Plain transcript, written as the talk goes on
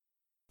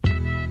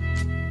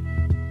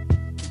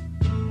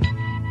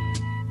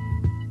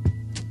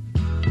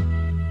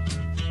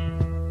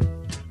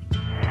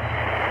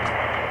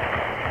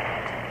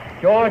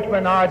George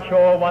Bernard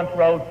Shaw once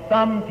wrote,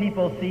 "Some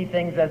people see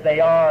things as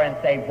they are and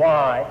say,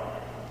 why?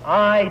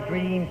 I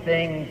dream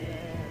things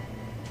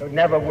that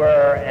never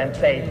were and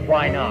say,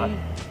 why not?"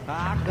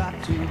 I got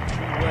to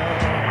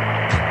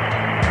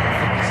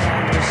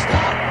time to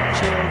stop,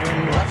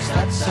 children, what's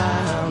that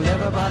sound?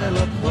 Everybody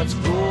look what's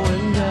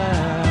going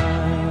down.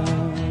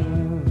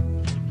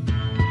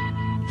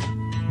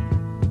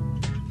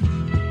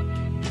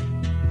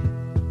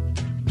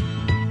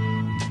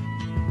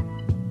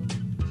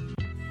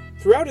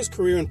 Throughout his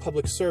career in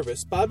public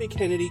service, Bobby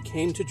Kennedy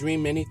came to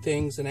dream many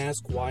things and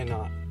ask why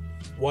not?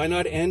 Why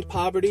not end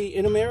poverty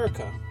in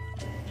America?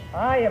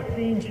 I have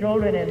seen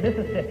children in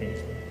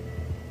Mississippi,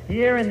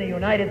 here in the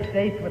United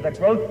States with a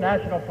gross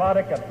national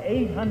product of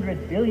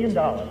 $800 billion.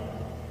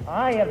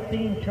 I have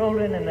seen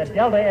children in the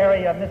Delta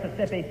area of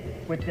Mississippi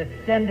with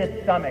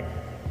distended stomachs,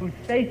 whose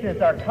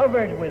faces are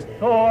covered with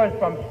sores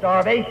from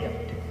starvation.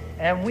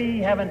 And we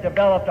haven't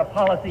developed a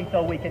policy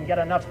so we can get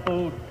enough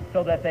food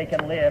so that they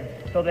can live,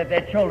 so that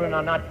their children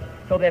are not,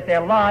 so that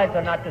their lives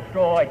are not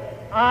destroyed.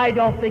 I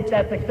don't think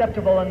that's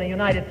acceptable in the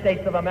United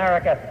States of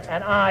America,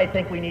 and I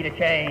think we need a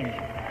change.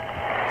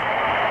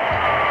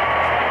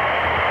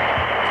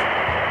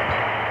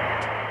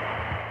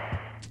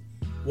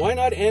 Why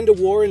not end a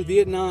war in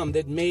Vietnam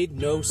that made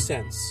no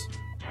sense?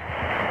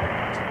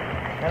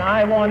 And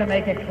I want to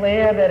make it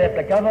clear that if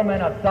the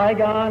government of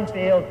Saigon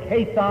feels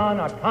Khe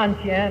Sanh or Tan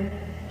Chien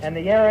and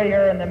the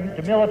area in the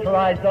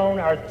demilitarized zone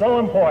are so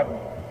important,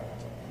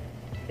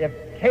 if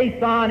Khe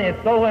Sanh is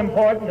so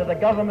important to the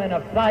government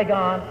of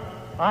Saigon,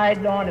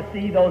 I'd want to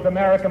see those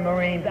American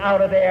Marines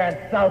out of there and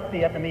South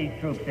Vietnamese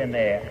troops in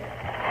there.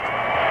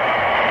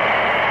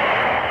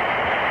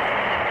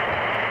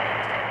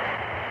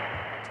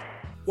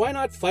 Why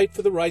not fight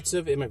for the rights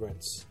of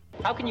immigrants?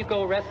 How can you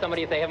go arrest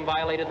somebody if they haven't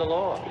violated the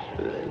law?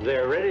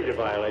 They're ready to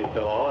violate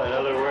the law. In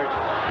other words,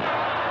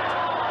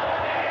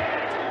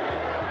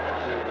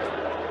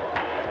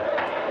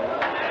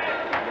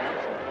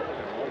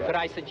 could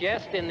I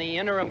suggest in the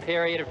interim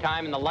period of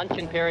time, in the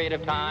luncheon period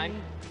of time,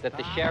 that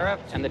the sheriff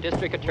and the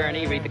district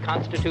attorney read the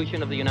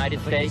Constitution of the United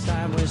States?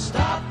 Time we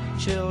stop,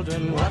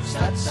 children, what's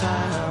that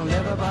sound?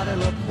 Everybody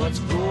look what's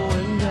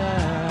going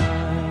down.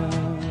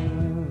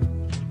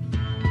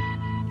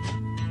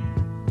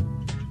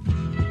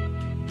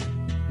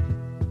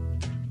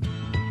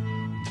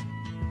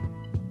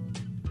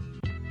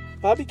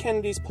 Bobby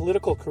Kennedy's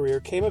political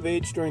career came of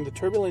age during the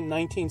turbulent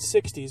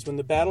 1960s when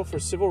the battle for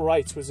civil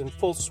rights was in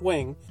full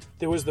swing.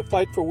 There was the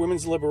fight for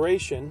women's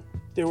liberation.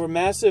 There were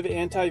massive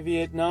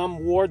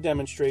anti-Vietnam War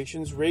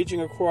demonstrations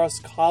raging across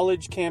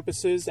college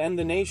campuses and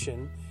the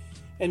nation,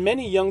 and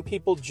many young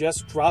people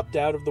just dropped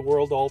out of the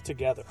world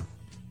altogether.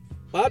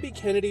 Bobby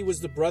Kennedy was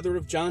the brother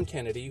of John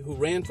Kennedy, who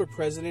ran for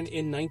president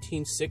in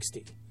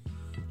 1960.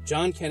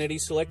 John Kennedy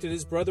selected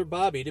his brother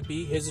Bobby to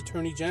be his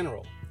Attorney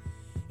General.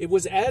 It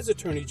was as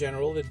Attorney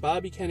General that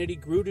Bobby Kennedy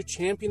grew to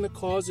champion the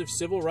cause of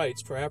civil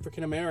rights for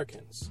African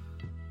Americans.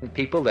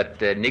 People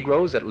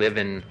Negroes that live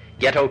in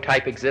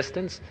ghetto-type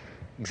existences,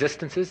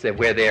 that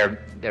where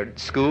their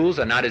schools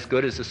are not as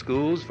good as the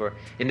schools for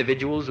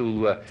individuals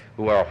who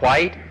are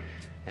white,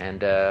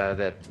 and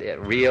that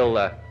real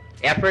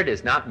effort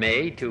is not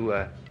made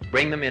to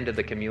bring them into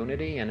the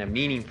community in a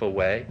meaningful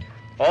way.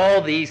 All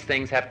these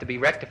things have to be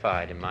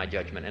rectified, in my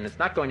judgment, and it's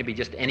not going to be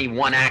just any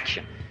one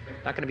action.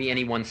 It's not going to be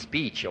any one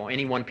speech or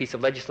any one piece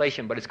of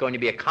legislation, but it's going to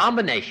be a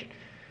combination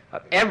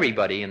of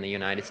everybody in the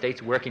United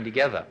States working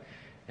together.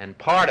 And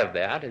part of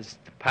that is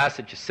the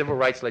passage of civil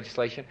rights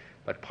legislation,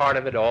 but part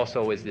of it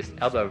also is this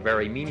other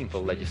very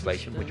meaningful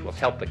legislation which will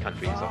help the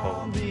country as a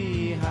whole.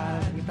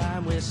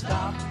 Time we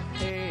stop,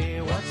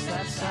 hey, what's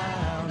that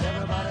sound?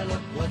 Everybody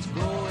look what's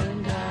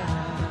going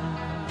down.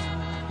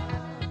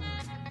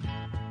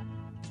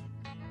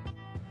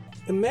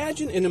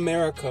 Imagine in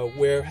America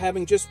where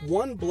having just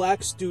one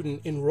black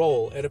student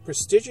enroll at a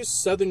prestigious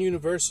Southern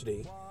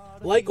university,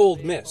 like Ole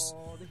Miss,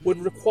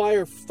 would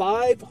require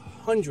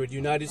 500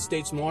 United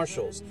States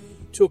Marshals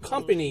to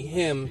accompany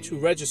him to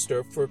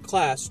register for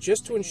class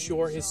just to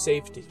ensure his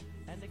safety.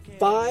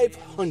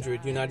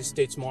 500 United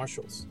States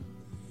Marshals.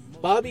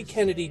 Bobby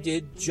Kennedy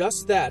did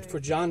just that for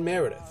John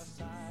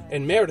Meredith,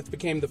 and Meredith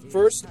became the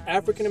first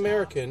African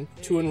American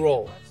to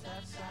enroll.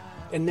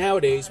 And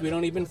nowadays, we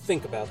don't even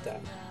think about that.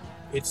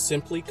 It's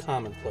simply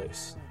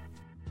commonplace.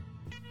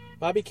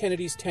 Bobby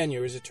Kennedy's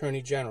tenure as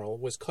Attorney General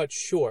was cut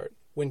short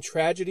when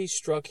tragedy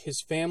struck his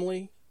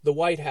family, the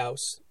White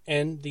House,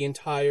 and the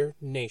entire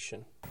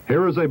nation.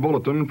 Here is a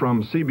bulletin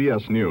from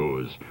CBS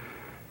News.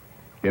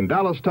 In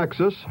Dallas,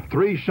 Texas,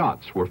 3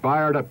 shots were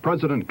fired at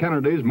President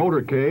Kennedy's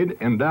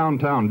motorcade in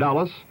downtown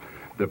Dallas.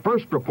 The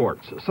first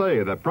reports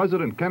say that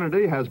President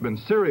Kennedy has been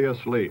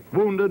seriously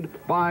wounded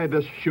by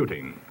this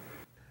shooting.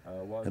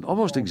 And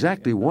almost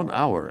exactly 1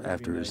 hour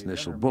after his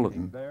initial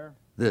bulletin,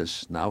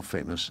 this now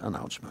famous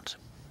announcement.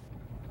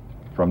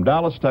 From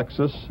Dallas,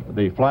 Texas,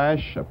 the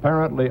flash,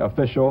 apparently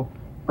official,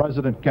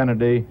 President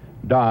Kennedy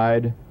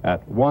died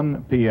at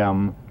 1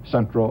 p.m.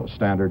 Central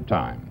Standard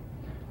Time,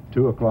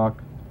 2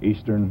 o'clock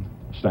Eastern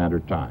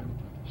Standard Time,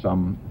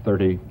 some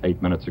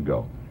 38 minutes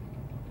ago.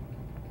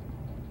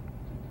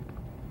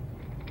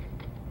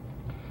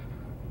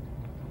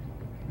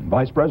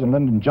 Vice President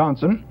Lyndon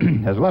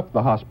Johnson has left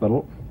the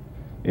hospital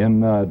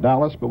in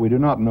Dallas, but we do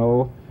not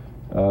know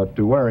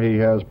to where he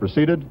has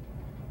proceeded.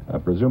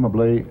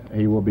 Presumably,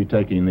 he will be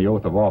taking the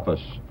oath of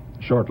office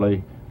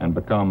shortly and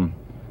become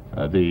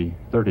the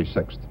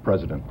 36th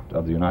President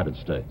of the United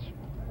States.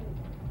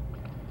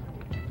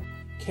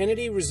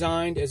 Kennedy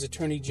resigned as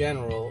Attorney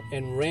General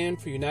and ran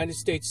for United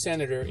States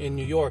Senator in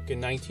New York in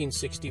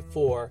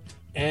 1964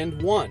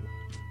 and won.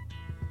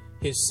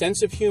 His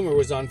sense of humor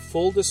was on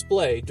full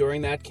display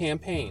during that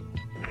campaign.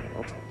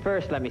 Well,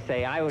 first, let me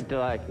say I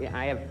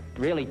have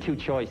really two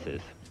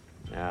choices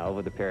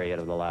over the period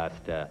of the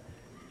last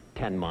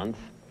 10 months.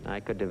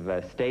 I could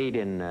have stayed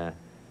in, I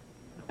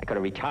could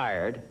have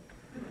retired,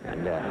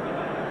 and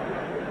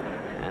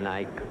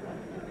I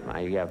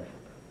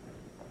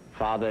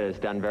father has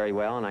done very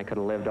well, and I could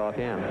have lived off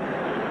him.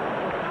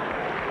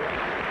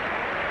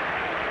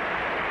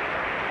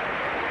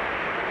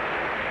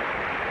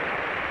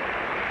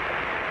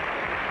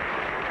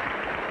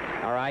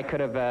 Or I could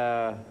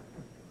have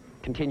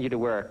continued to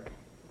work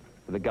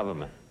for the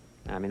government.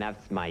 I mean,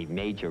 that's my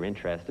major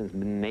interest, and it's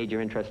the major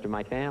interest of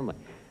my family.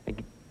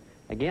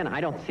 Again, I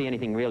don't see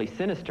anything really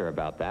sinister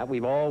about that.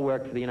 We've all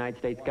worked for the United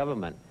States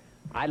government.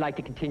 I'd like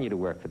to continue to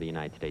work for the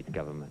United States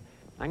government.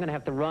 I'm going to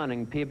have to run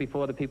and appear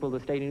before the people of the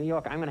state of New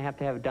York. I'm going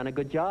to have done a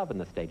good job in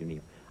the state of New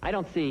York. I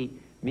don't see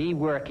me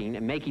working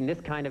and making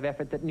this kind of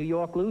effort that New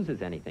York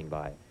loses anything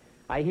by it.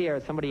 I hear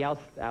somebody else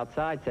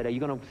outside said, are you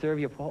going to serve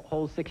your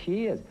whole 6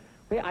 years?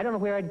 Well, I don't know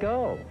where I'd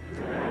go.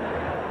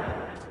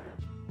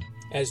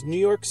 As New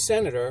York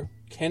Senator,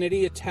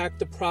 Kennedy attacked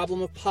the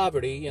problem of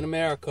poverty in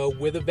America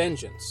with a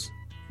vengeance.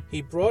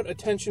 He brought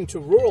attention to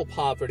rural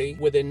poverty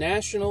with a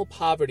national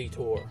poverty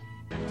tour.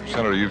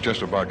 Senator, you've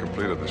just about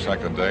completed the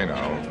second day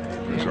now.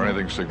 Is there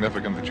anything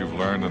significant that you've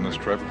learned in this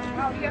trip?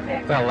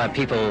 Well,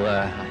 people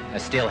are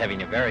still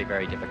having a very,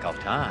 very difficult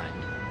time.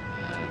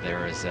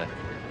 There is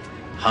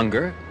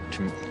hunger,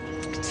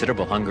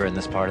 considerable hunger in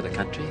this part of the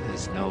country.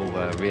 There's no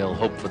real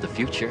hope for the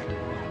future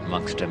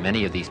amongst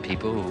many of these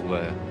people who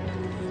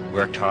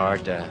worked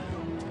hard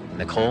in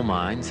the coal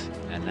mines,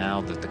 and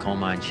now that the coal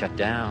mines shut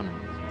down,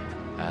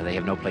 they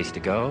have no place to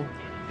go.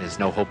 There's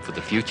no hope for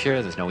the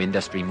future. There's no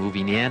industry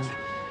moving in.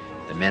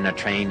 The men are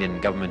trained in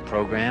government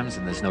programs,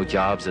 and there's no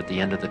jobs at the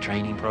end of the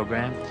training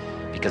program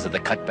because of the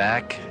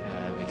cutback,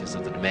 because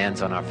of the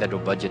demands on our federal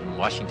budget in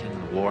Washington,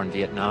 the war in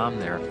Vietnam.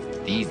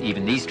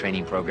 Even these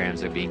training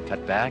programs are being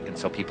cut back, and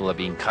so people are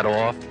being cut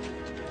off,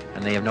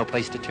 and they have no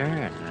place to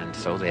turn, and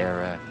so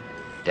they're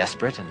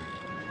desperate and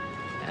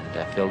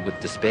filled with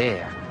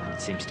despair.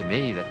 It seems to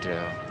me that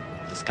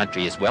this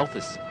country, as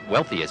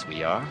wealthy as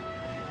we are,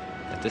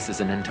 that this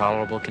is an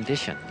intolerable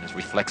condition. It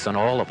reflects on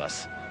all of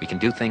us. We can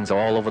do things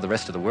all over the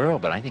rest of the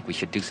world, but I think we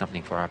should do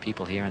something for our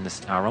people here in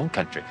our own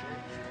country.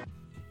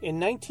 In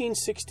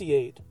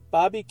 1968,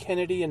 Bobby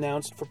Kennedy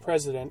announced for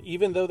president,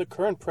 even though the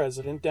current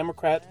president,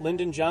 Democrat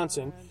Lyndon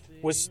Johnson,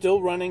 was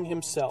still running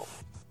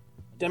himself.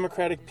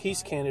 Democratic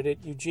peace candidate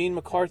Eugene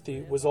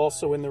McCarthy was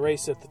also in the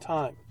race at the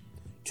time.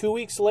 2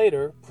 weeks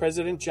later,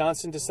 President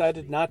Johnson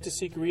decided not to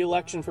seek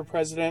re-election for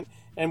president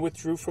and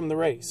withdrew from the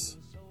race.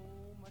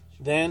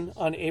 Then,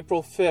 on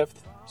April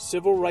 5th,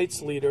 civil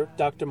rights leader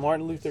Dr.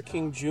 Martin Luther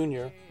King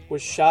Jr.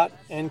 was shot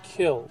and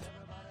killed.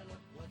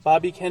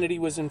 Bobby Kennedy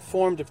was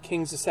informed of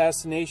King's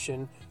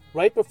assassination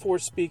right before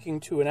speaking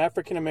to an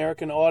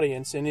African-American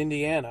audience in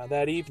Indiana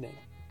that evening.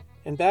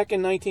 And back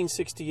in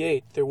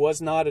 1968, there was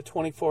not a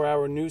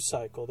 24-hour news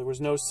cycle. There was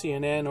no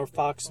CNN or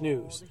Fox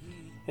News.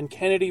 And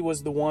Kennedy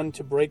was the one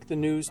to break the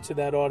news to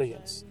that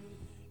audience.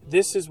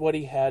 This is what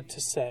he had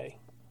to say.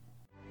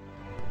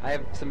 I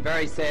have some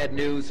very sad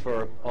news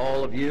for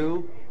all of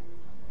you,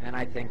 and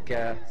I think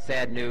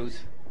sad news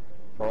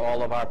for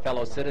all of our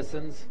fellow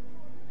citizens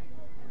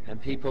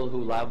and people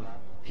who love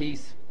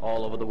peace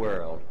all over the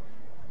world.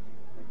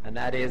 And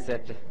that is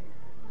that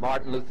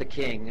Martin Luther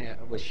King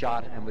was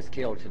shot and was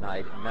killed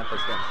tonight in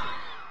Memphis, Tennessee.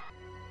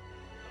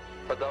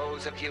 For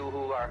those of you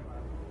who are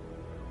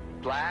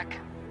black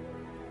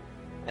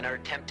and are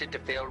tempted to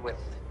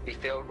be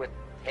filled with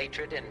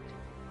hatred and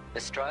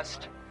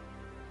mistrust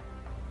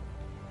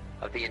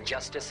of the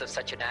injustice of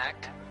such an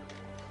act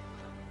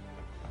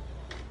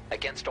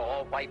against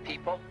all white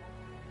people,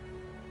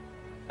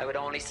 I would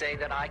only say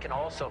that I can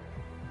also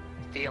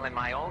feel in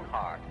my own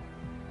heart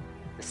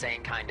the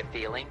same kind of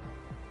feeling.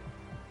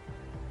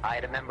 I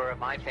had a member of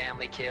my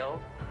family killed,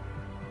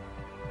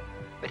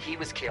 but he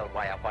was killed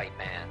by a white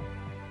man.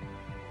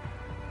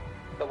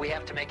 But we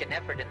have to make an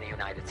effort in the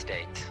United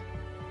States.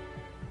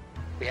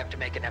 We have to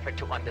make an effort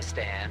to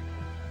understand,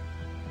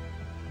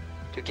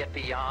 to get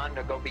beyond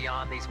or go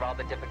beyond these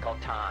rather difficult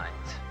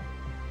times.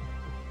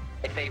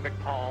 A favorite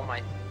poem,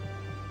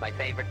 my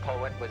favorite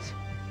poet was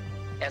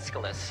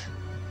Aeschylus.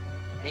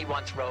 He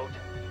once wrote,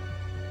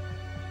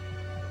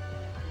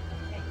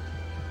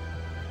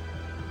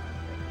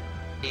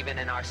 even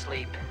in our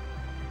sleep,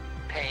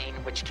 pain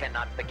which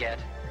cannot forget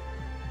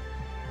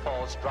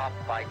falls drop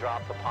by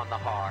drop upon the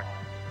heart,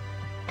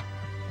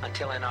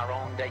 until in our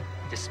own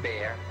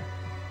despair,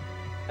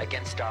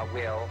 against our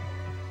will,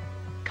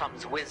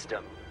 comes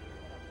wisdom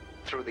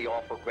through the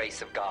awful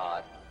grace of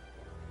God.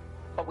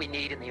 What we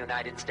need in the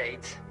United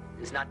States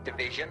is not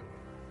division.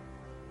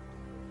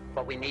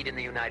 What we need in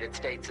the United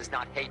States is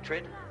not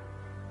hatred.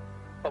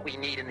 What we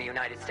need in the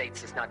United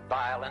States is not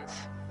violence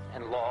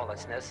and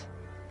lawlessness,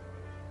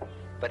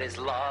 but is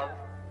love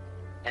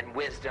and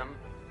wisdom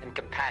and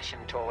compassion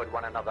toward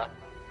one another,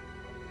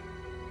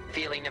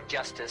 feeling of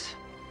justice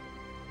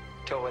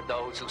toward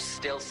those who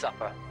still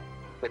suffer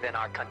within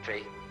our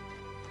country,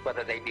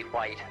 whether they be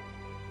white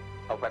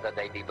or whether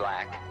they be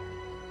black.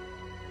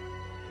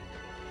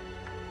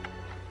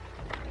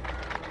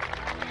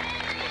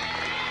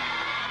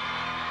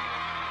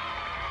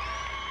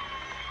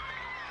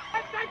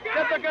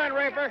 Get the gun,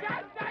 Raper.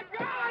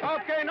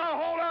 Okay, now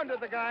hold on to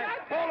the guy.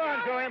 Hold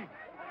on to him.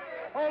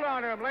 Hold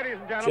on to him, ladies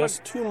and gentlemen.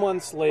 Just 2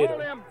 months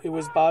later, it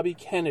was Bobby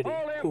Kennedy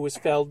who was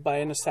felled by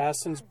an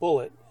assassin's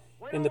bullet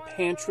in the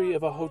pantry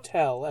of a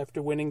hotel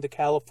after winning the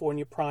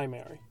California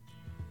primary.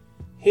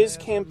 His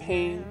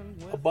campaign,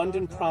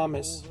 abundant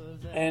promise,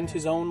 and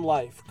his own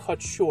life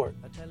cut short,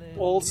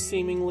 all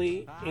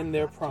seemingly in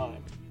their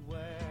prime.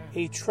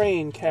 A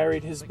train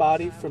carried his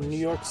body from New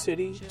York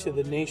City to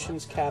the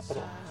nation's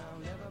capital.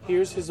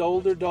 Here's his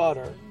older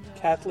daughter,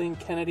 Kathleen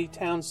Kennedy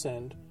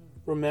Townsend,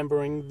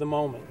 remembering the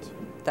moment.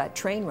 That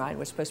train ride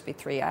was supposed to be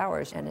 3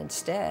 hours, and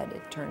instead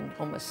it turned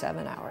almost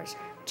 7 hours.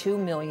 2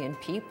 million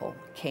people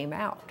came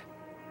out.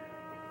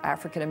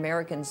 African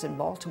Americans in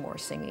Baltimore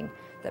singing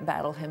the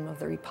Battle Hymn of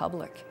the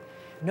Republic.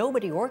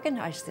 Nobody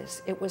organized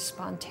this. It was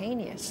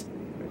spontaneous.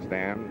 They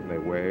stand, they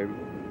wave,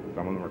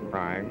 some of them are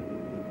crying.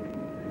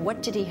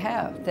 What did he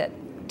have that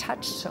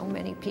touched so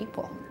many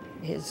people?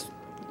 His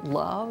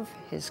love,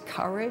 his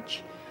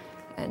courage,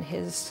 and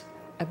his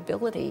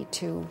ability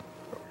to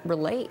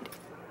relate.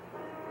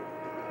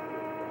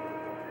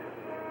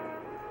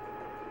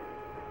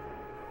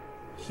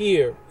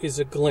 Here is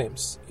a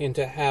glimpse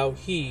into how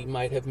he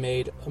might have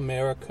made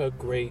America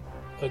great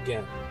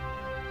again.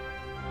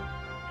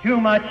 Too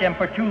much and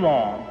for too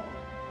long,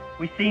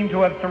 we seem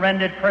to have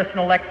surrendered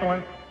personal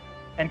excellence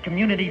and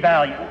community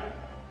values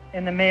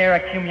in the mere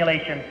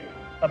accumulation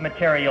of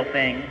material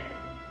things.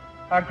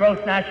 Our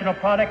gross national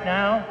product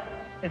now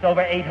is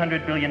over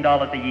 $800 billion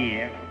a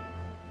year.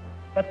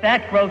 But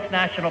that gross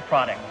national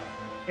product,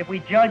 if we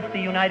judge the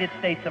United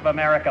States of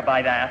America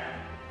by that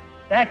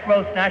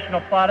gross national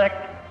product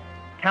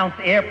counts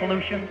air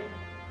pollution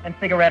and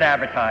cigarette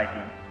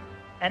advertising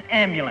and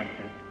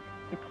ambulances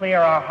to clear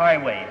our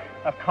highways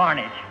of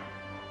carnage.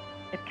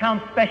 It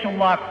counts special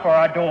locks for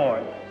our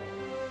doors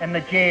and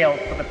the jails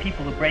for the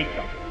people who break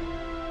them.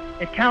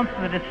 It counts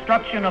the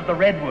destruction of the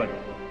redwoods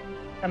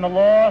and the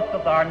loss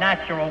of our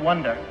natural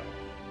wonder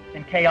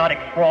in chaotic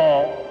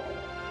sprawl.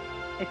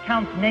 It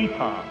counts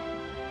napalm,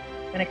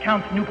 and it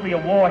counts nuclear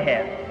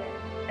warheads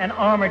and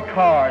armored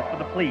cars for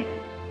the police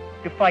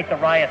to fight the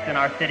riots in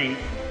our cities.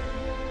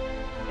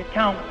 It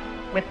counts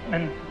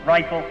Whitman's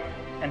rifle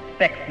and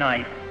Speck's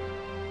knife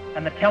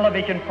and the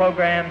television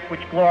programs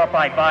which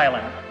glorify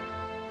violence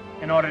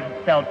in order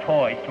to sell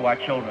toys to our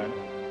children.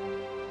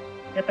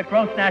 Yet the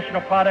gross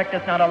national product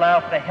does not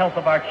allow for the health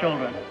of our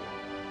children,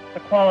 the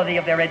quality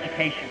of their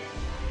education,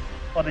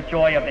 or the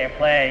joy of their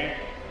play.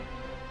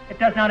 It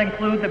does not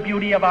include the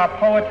beauty of our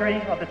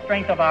poetry, or the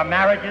strength of our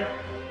marriages,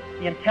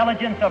 the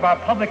intelligence of our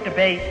public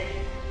debate,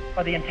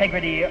 or the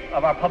integrity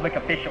of our public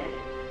officials.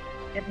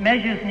 It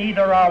measures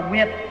neither our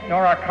wit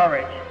nor our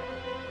courage,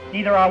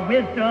 neither our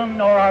wisdom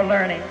nor our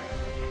learning,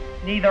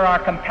 neither our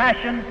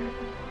compassion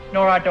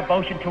nor our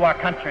devotion to our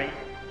country.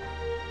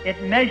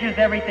 It measures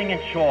everything in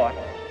short,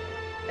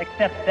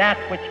 except that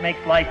which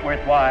makes life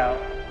worthwhile.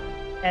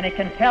 And it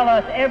can tell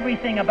us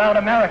everything about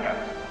America,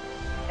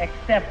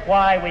 except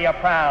why we are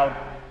proud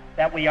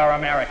that we are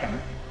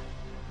Americans.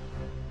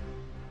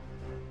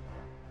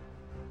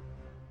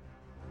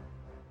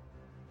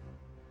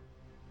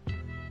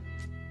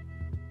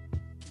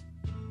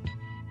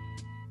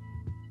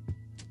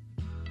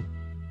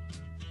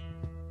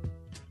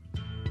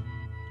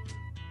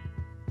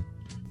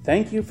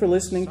 Thank you for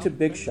listening to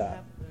Big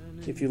Shot.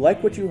 If you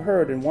like what you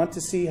heard and want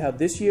to see how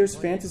this year's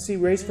fantasy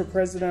race for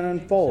president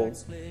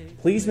unfolds,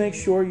 please make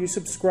sure you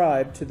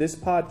subscribe to this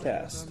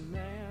podcast.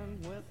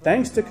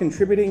 Thanks to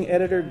contributing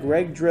editor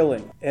Greg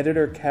Drilling,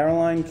 editor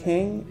Caroline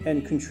King,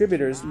 and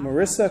contributors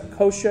Marissa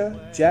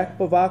Kosha, Jack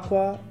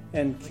Bavacqua,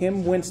 and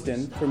Kim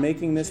Winston for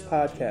making this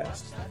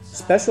podcast.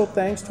 Special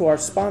thanks to our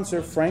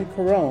sponsor Frank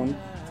Carone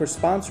for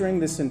sponsoring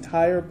this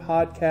entire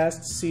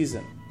podcast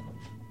season.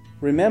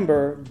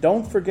 Remember,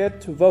 don't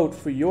forget to vote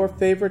for your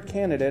favorite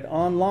candidate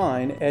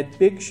online at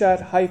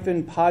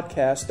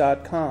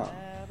bigshot-podcast.com.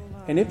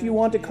 And if you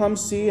want to come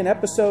see an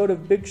episode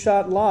of Big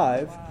Shot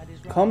Live,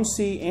 come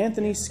see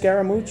Anthony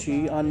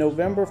Scaramucci on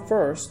November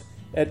 1st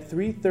at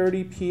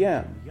 3:30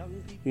 p.m.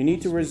 You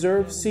need to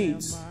reserve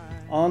seats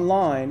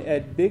online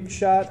at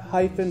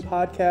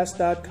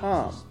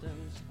bigshot-podcast.com.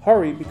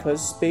 Hurry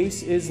because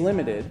space is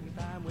limited.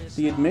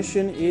 The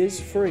admission is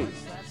free.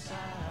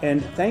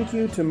 And thank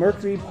you to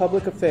Mercury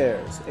Public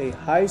Affairs, a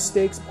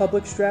high-stakes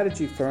public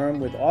strategy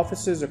firm with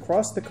offices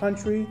across the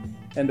country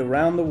and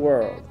around the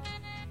world.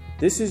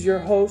 This is your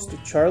host,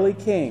 Charlie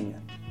King.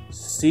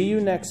 See you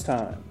next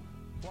time.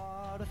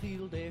 What a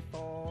field day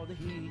for the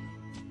heat.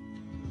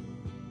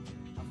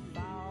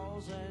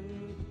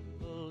 1,000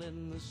 people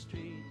in the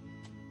street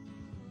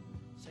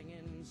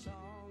singing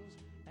songs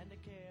and a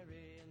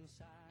carrying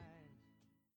signs.